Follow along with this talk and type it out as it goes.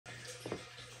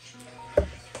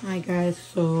Hi guys,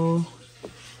 so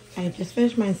I just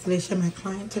finished my installation. My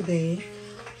client today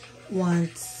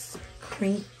wants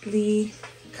crinkly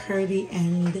curly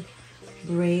end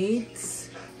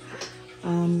braids.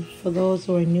 For those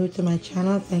who are new to my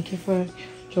channel, thank you for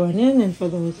joining, and for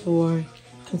those who are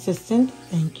consistent,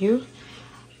 thank you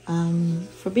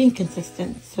for being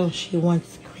consistent. So she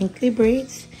wants crinkly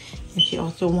braids and she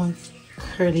also wants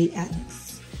curly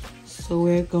ends. So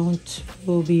we're going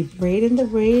to be braiding the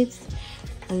braids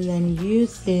and then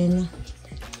using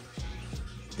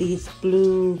these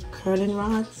blue curling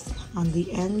rods on the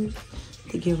end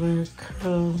to give her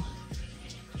curl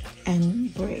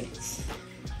and braids.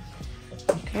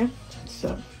 Okay,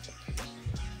 so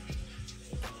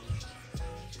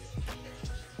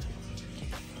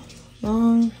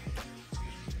long,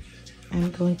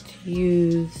 I'm going to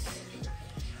use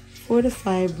 4 to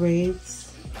 5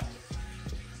 braids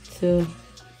to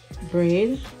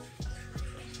braid.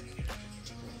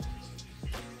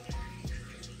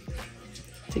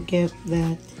 To get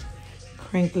that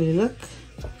crinkly look,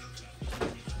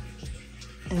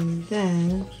 and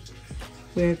then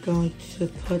we're going to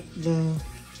put the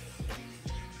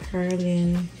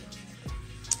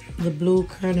blue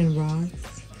curling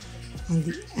rods on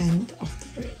the end of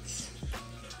the braids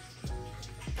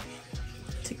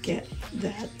to get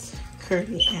that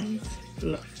curly end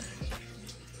look.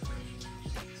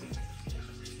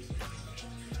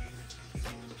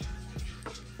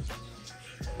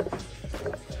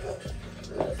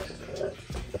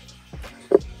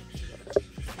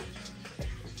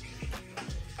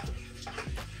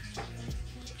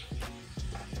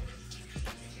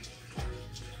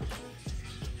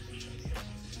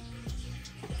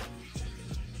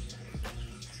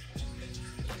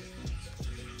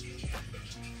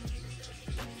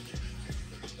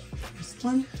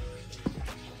 One.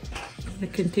 I'm going to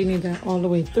continue that all the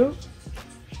way through.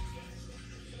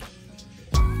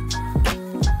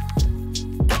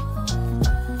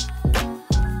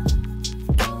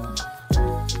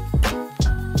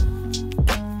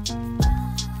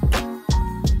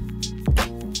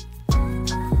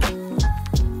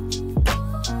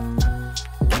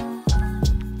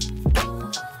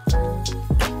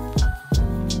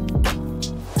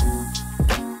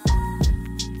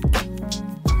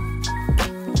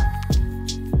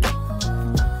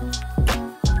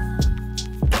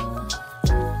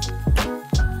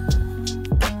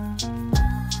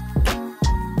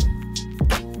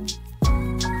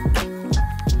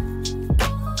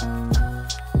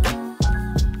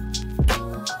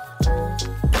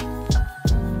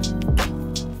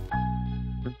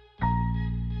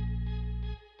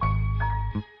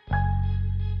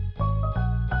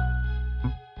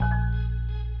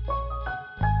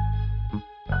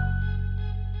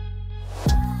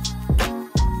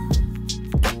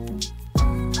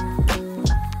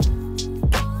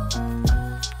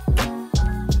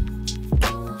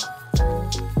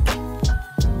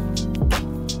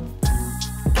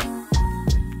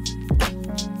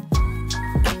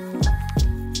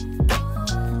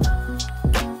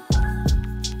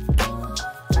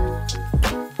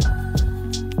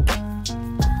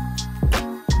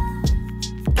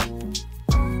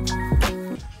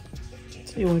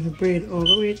 You want to braid all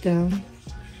the way down,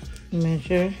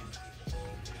 measure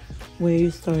where you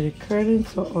started curling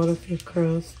so all of your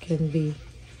curls can be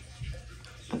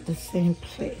at the same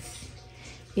place.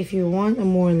 If you want a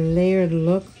more layered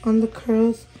look on the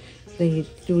curls, then you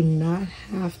do not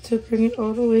have to bring it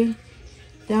all the way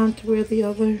down to where the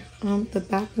other the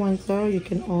back ones are. You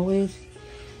can always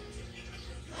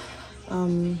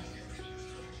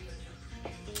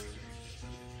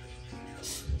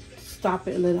stop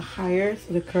it a little higher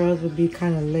so the curls would be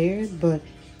kind of layered, but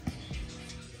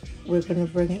we're going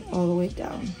to bring it all the way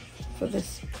down for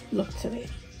this look today.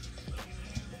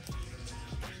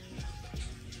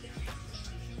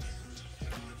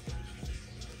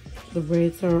 The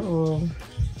braids are all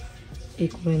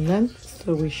equal in length,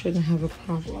 so we shouldn't have a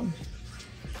problem.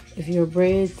 If your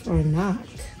braids are not,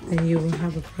 then you will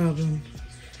have a problem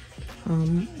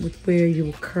with where you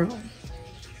will curl.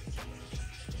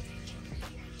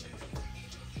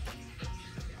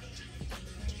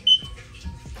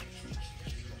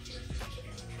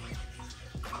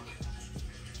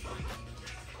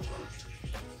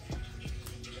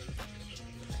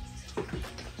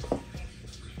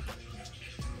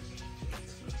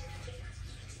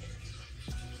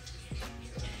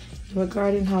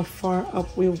 Regarding how far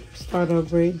up we start our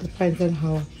braid depends on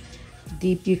how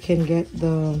deep you can get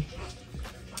the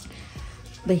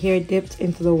hair dipped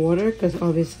into the water, because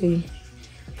obviously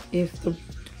if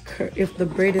the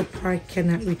braided part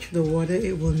cannot reach the water,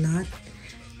 it will not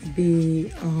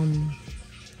be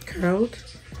curled.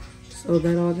 So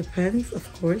that all depends,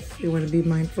 of course. You want to be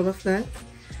mindful of that.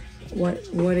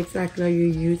 What exactly are you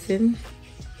using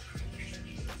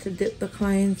to dip the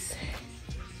client's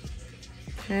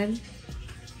head?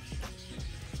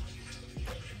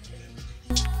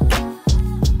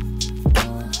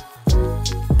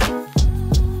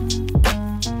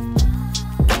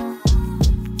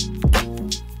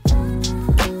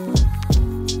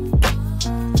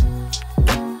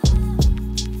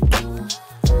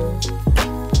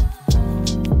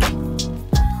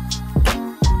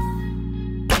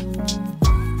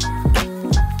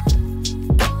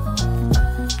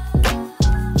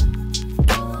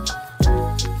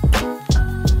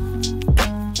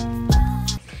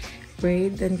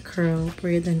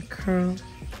 Braid and curl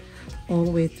all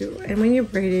the way through. And when you're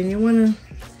braiding, you want to,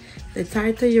 the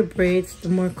tighter your braids, the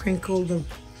more crinkled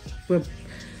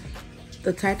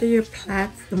the tighter your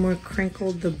plaits, the more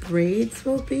crinkled the braids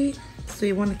will be. So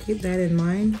you want to keep that in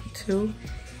mind too.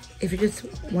 If you just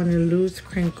want a loose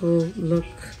crinkle look,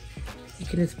 you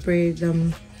can just braid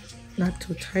them not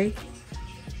too tight.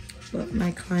 But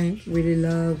my client really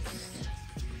loves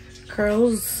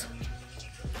curls,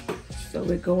 so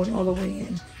we're going all the way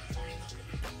in.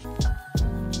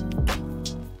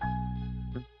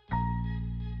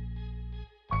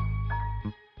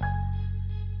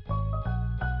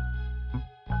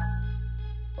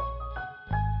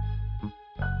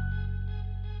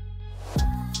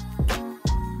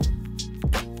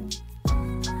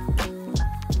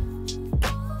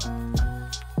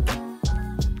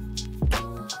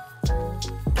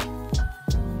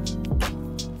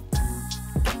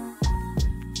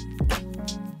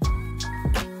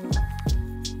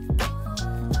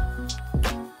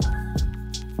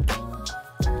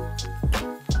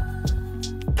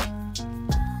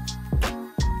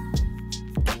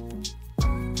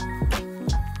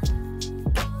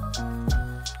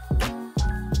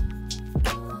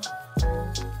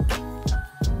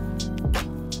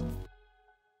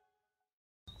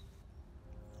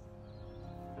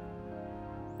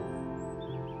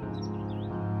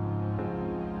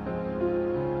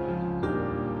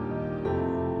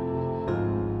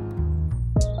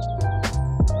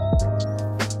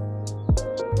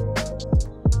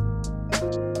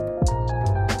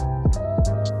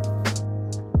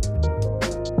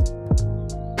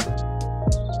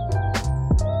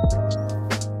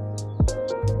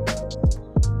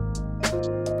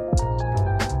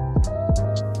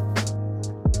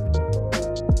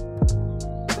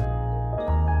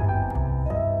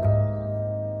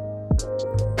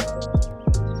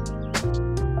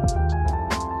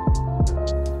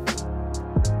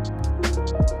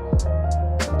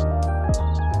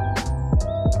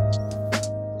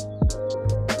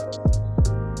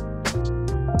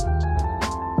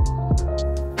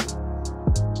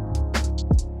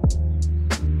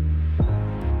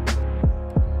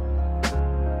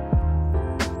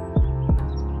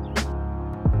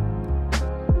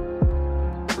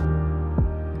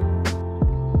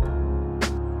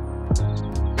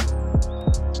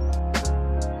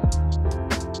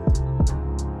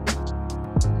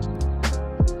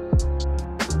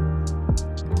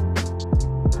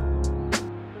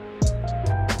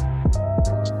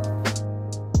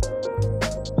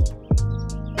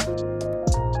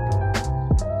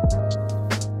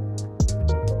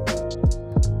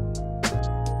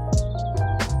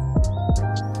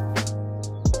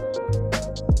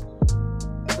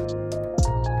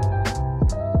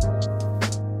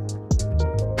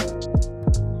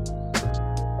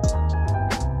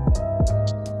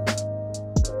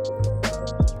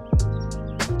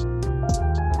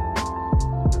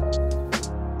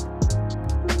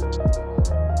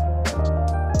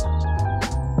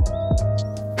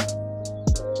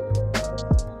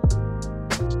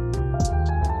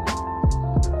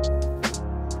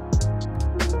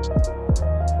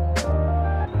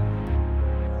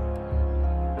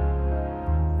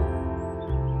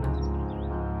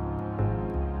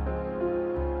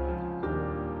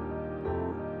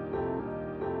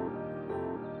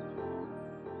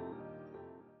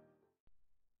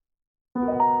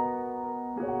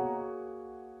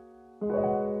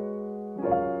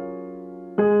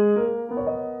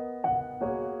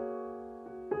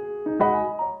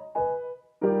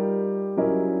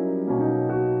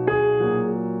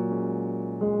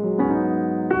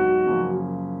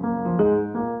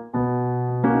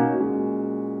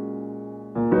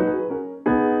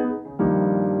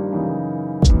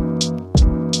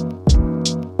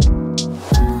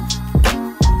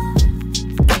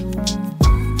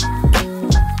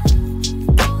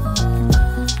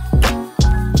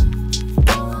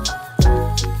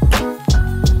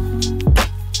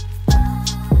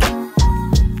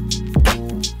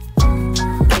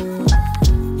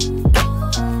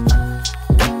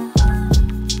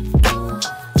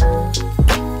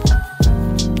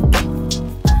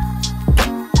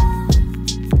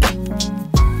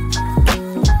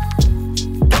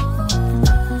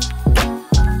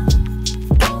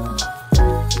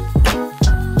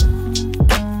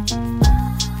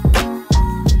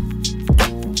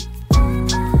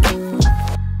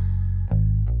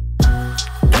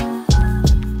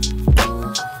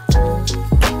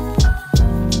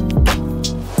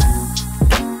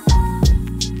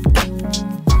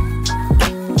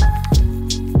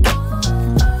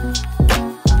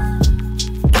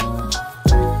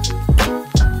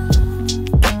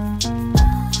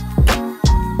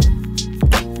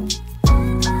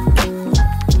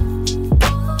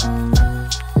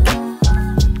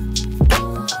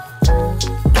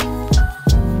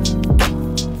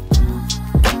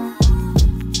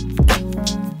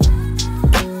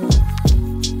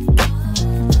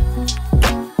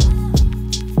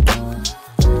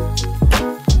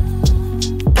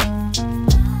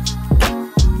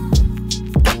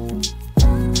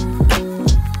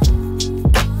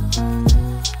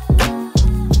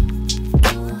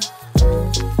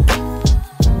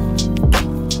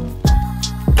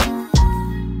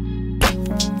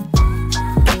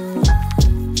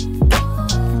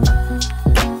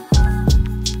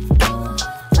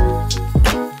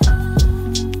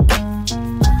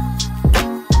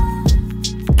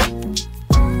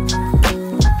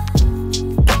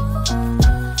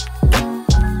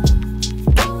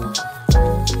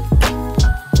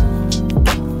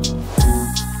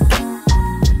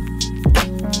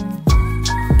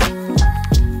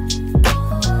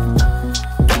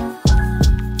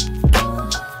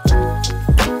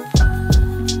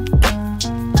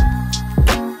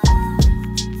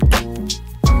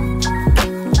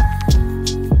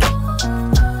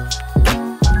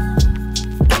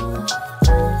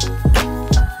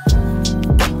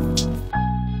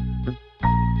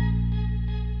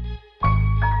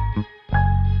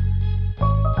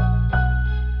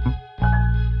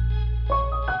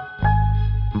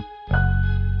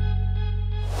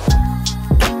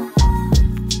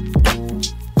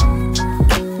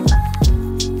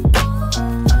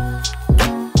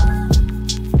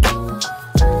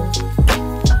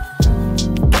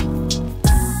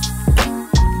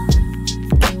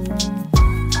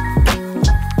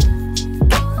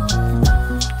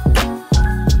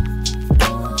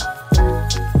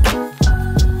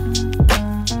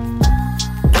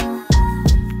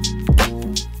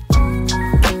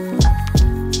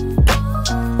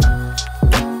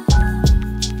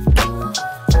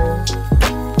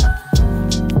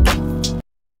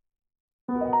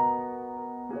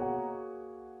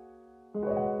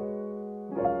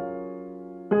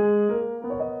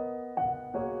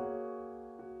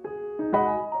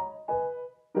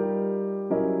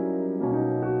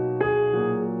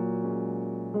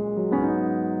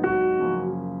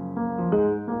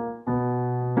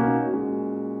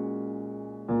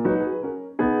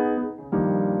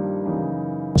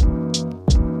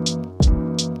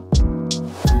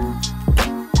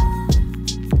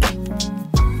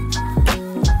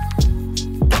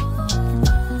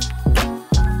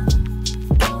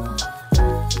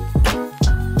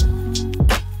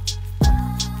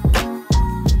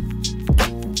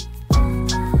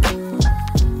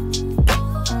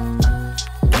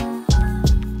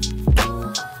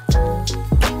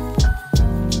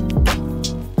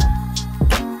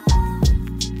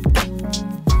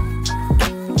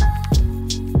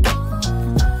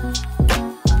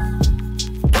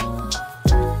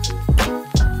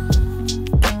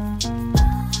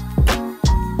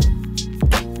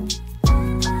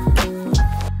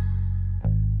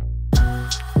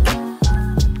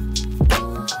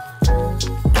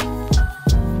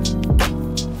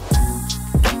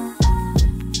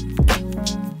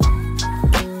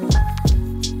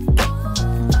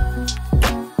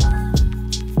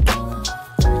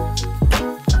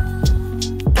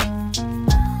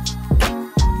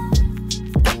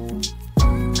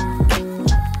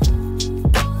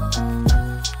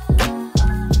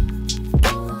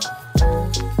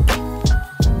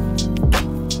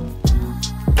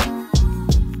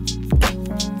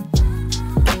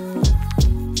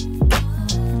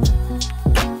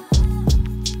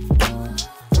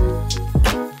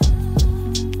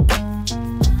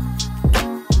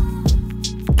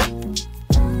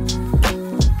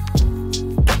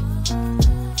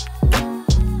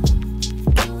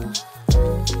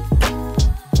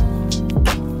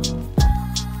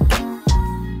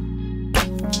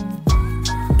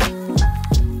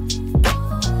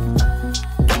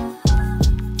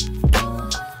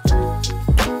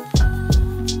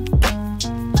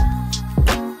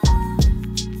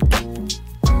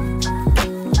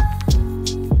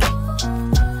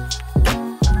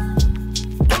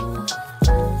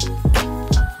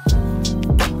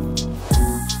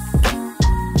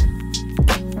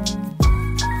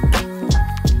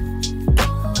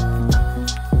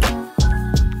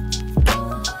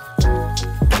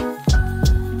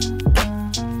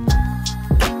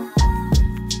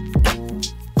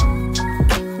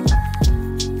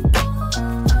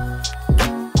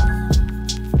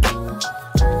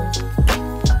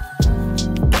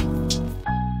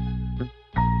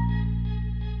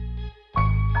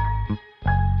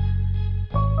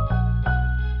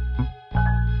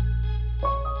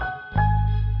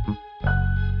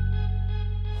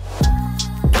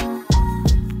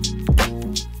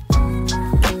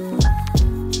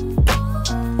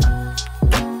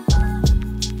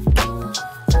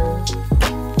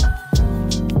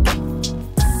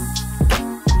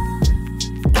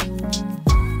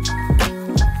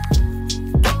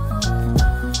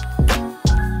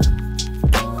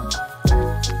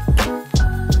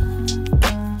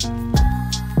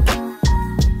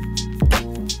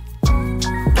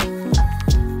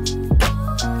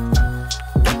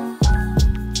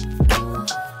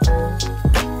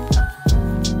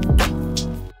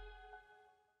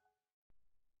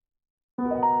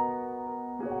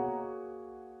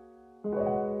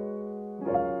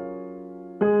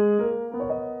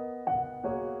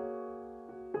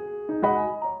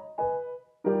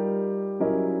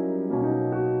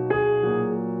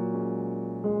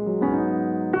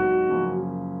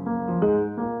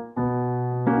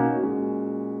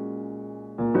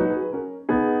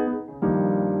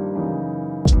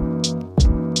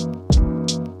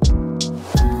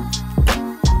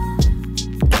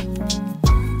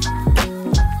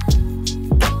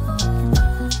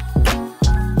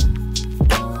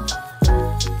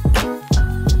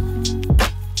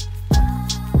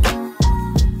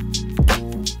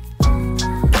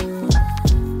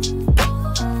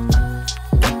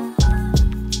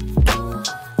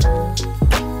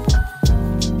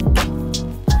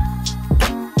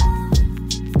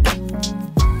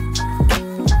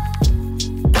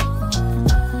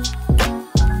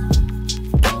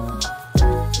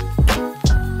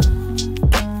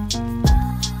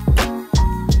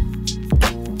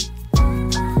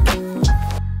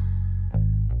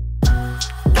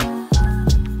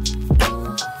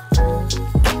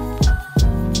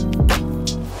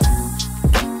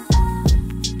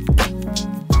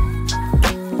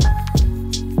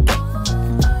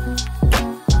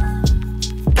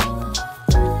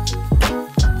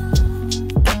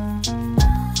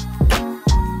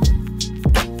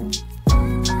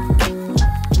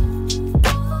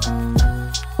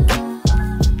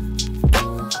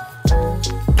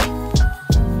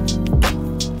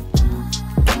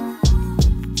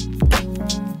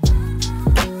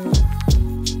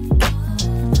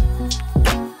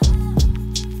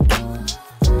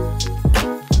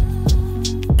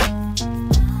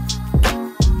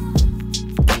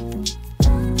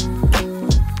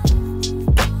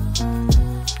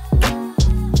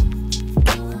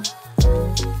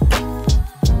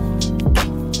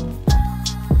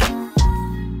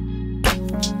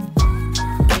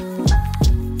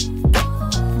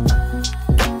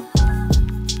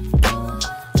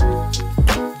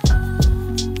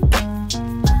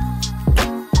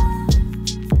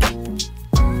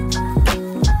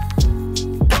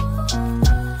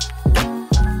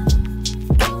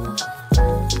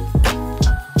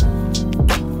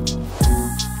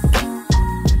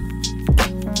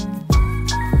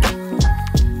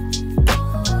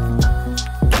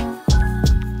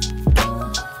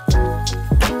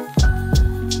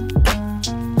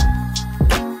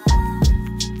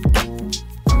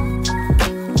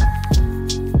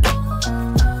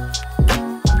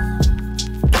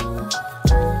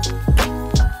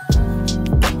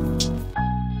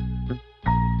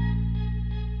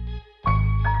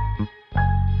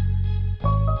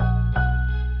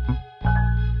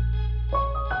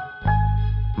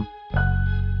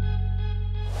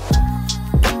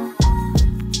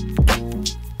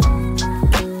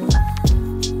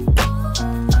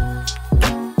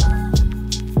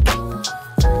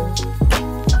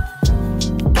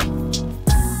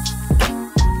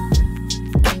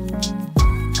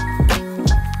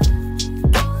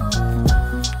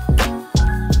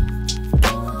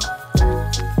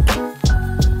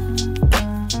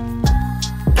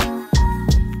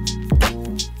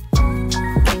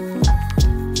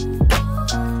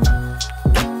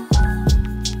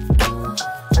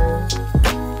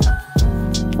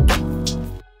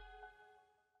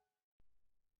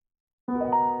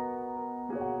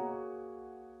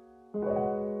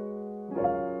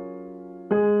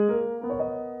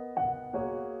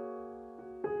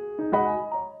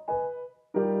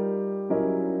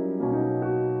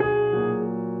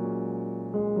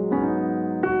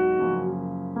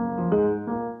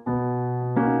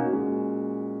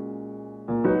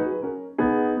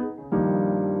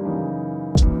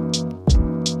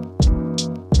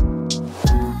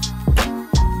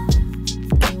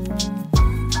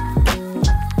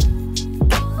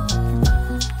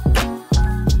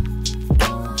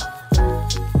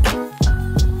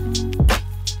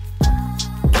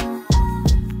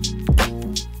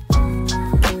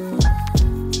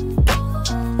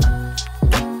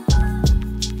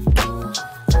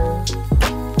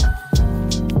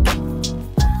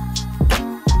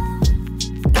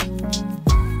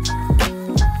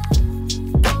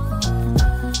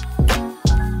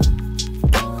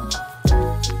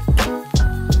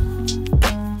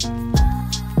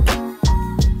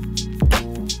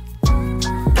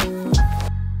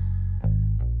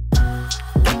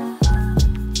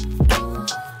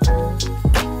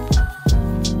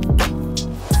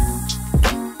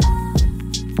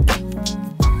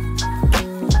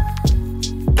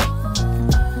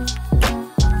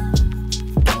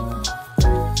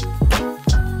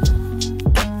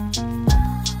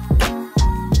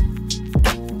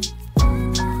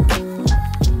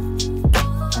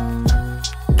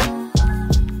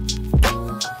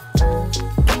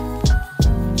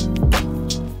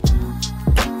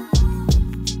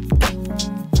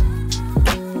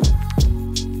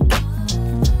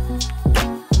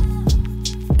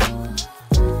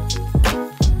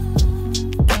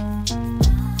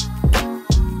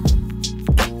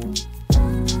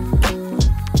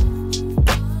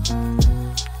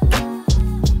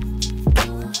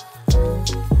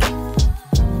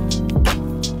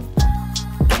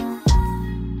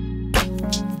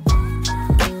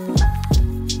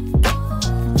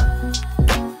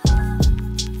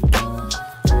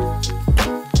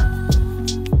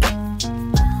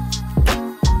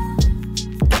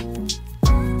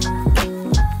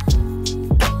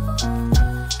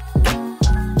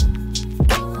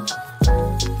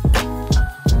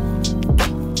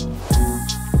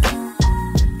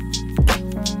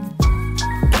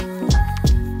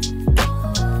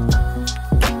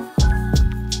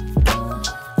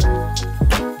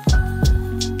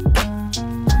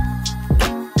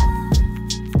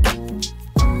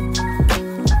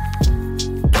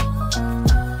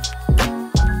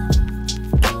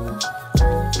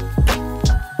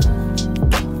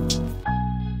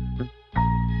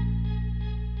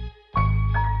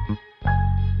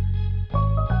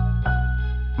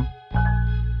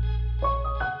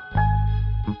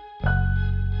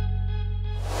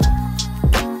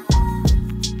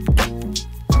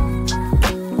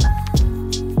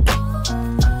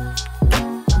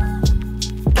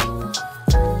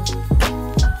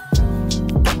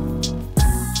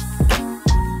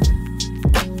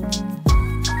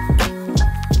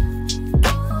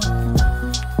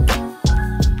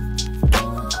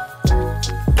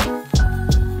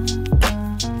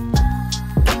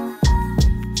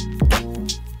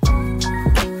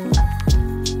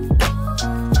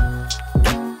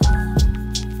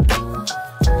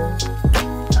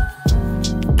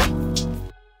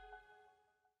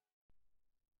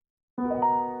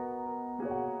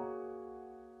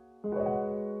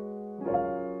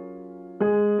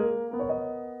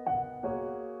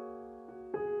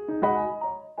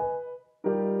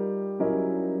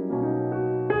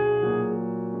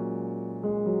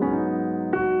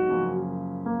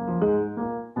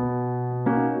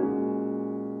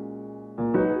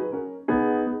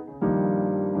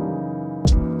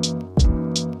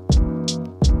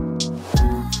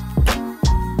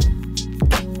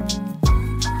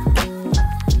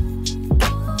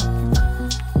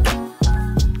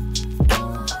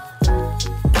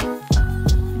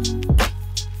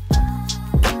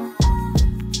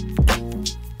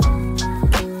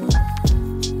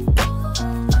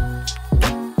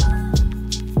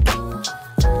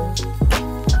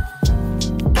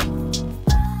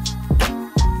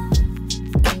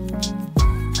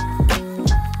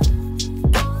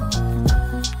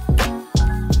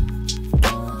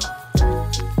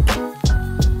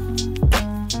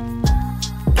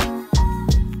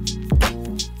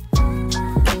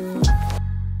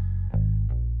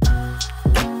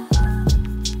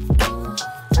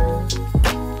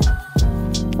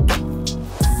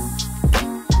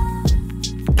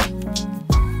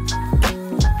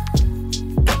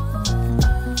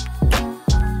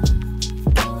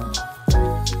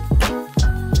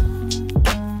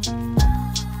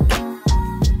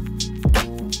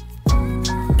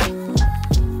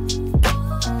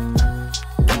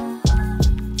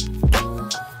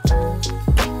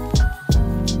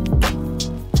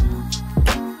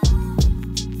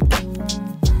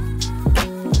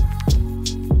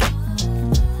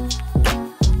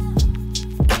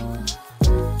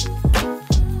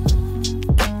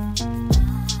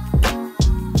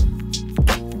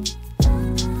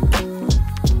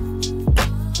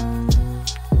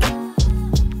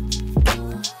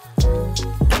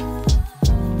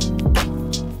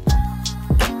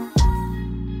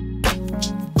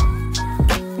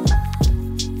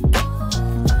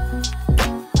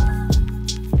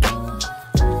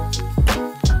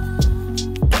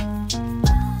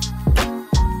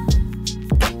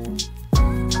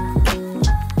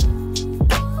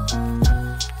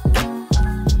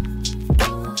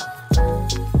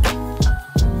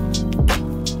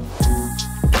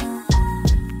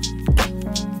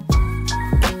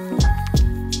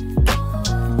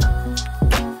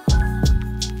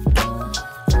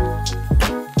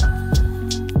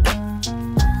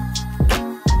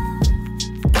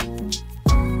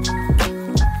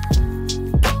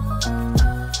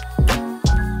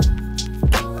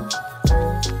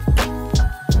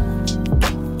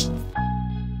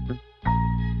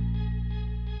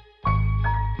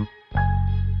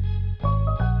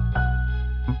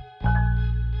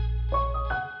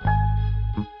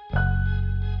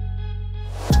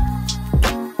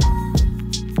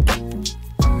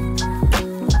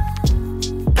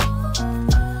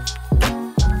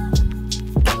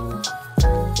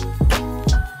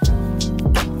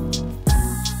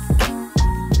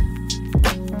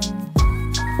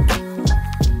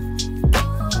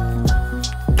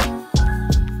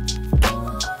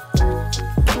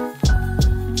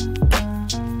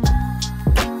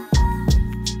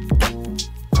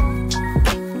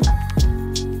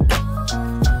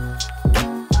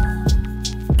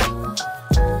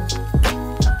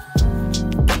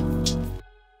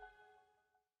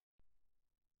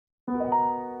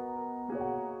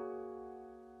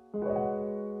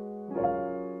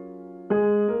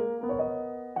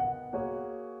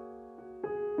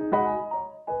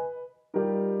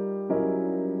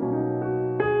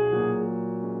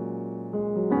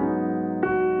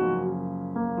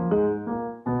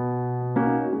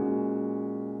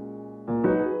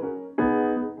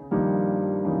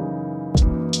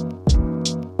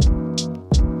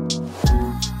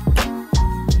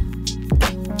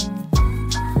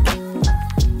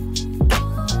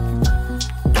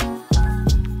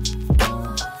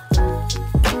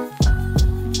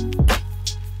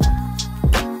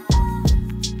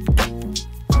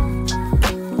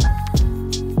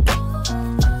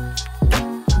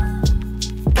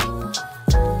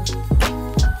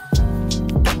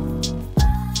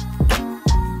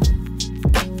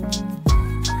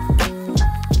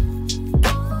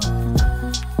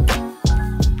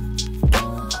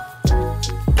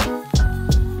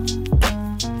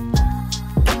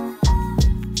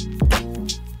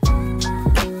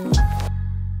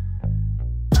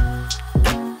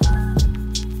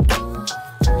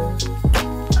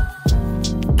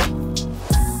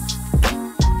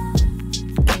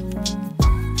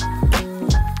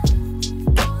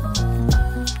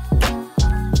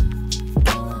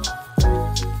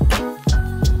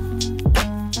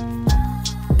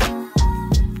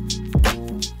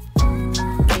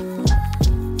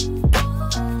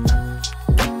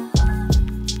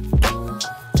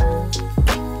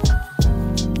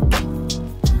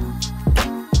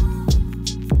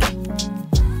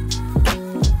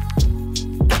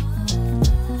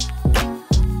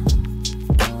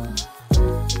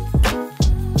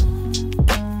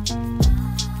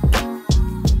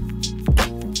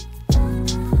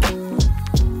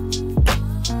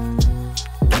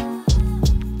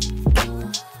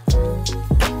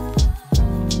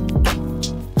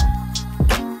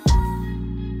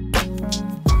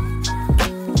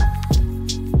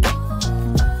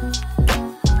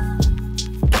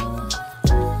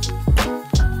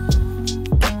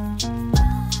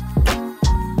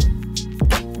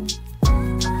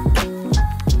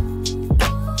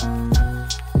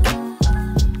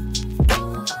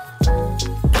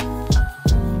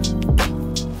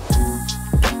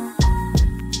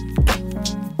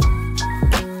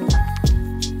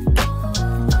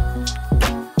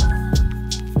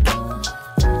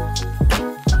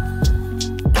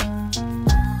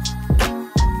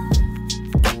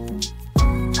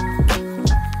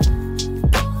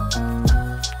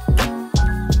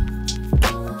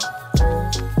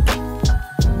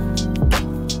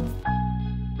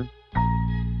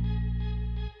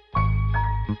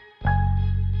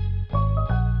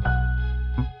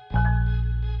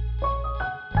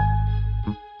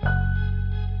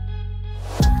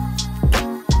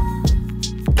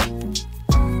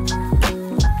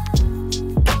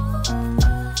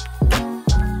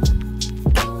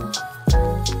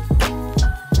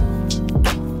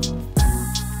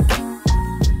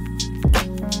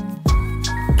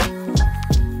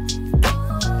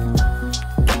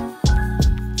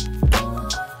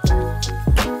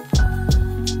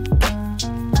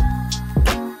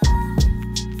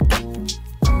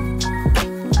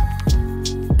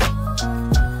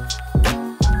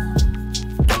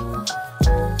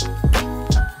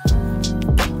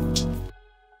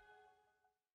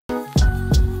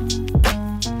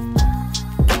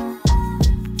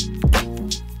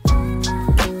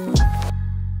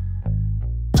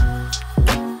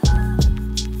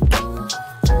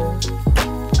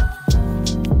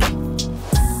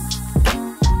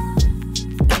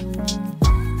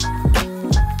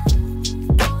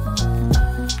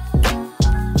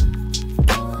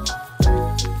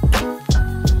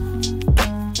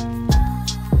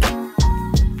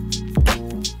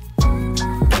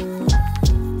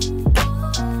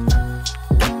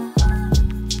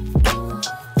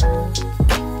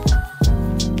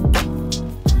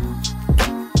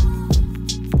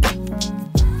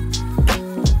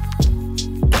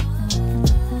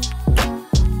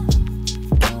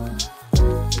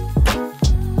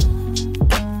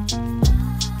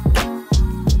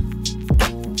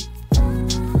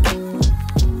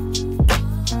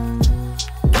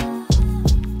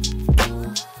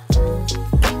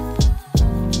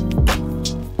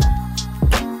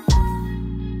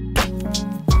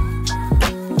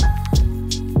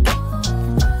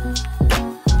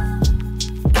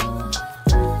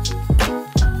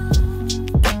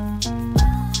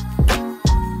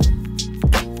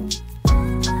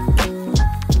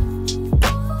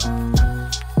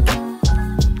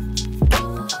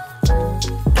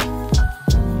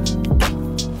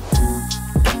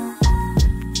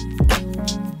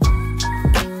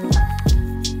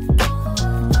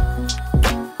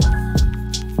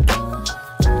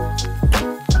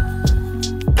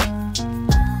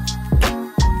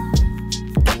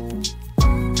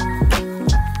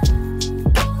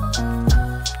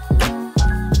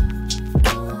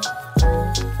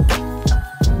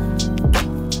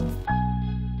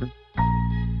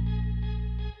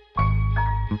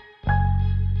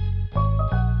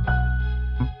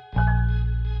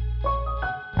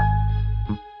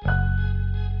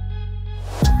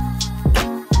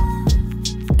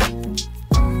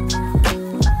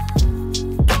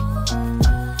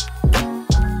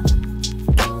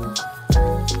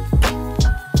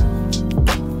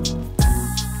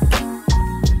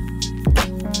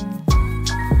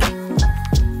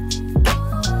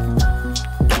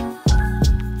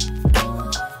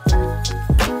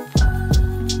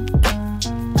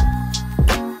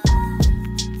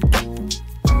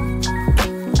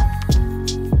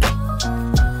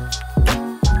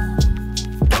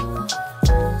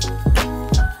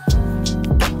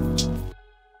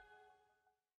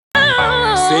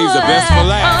 saves the best for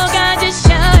last. Oh God, just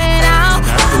show it out.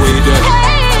 That's the way he does it.